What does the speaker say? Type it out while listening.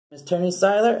Is Tony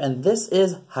Seiler, and this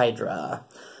is Hydra.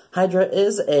 Hydra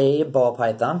is a ball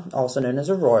python, also known as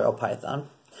a royal python.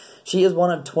 She is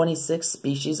one of 26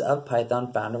 species of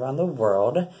python found around the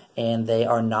world, and they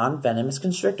are non-venomous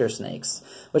constrictor snakes,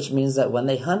 which means that when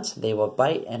they hunt, they will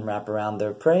bite and wrap around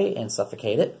their prey and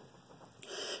suffocate it.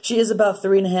 She is about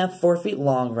 3.5 to 4 feet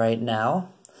long right now,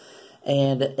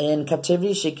 and in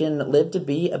captivity she can live to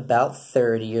be about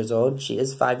 30 years old. She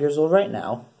is 5 years old right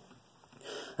now.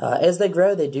 As they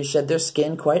grow, they do shed their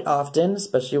skin quite often,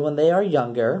 especially when they are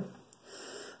younger.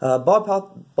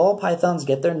 Ball pythons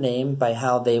get their name by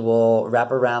how they will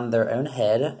wrap around their own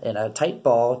head in a tight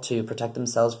ball to protect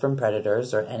themselves from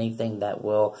predators or anything that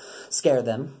will scare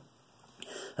them.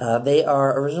 They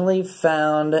are originally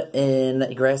found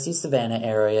in grassy savanna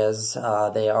areas.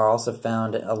 They are also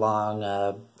found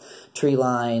along tree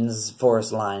lines,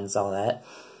 forest lines, all that.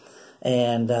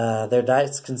 And their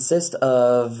diets consist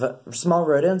of small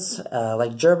rodents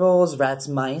like gerbils, rats,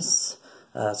 mice,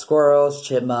 squirrels,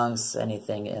 chipmunks,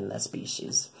 anything in the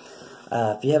species.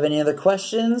 If you have any other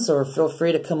questions, or feel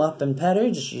free to come up and pet her,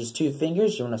 just use 2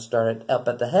 fingers. You want to start it up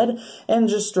at the head and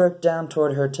just stroke down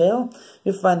toward her tail.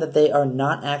 You'll find that they are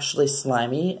not actually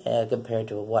slimy compared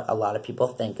to what a lot of people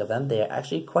think of them. They are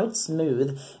actually quite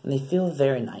smooth and they feel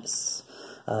very nice.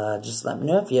 Just let me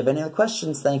know if you have any other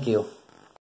questions. Thank you.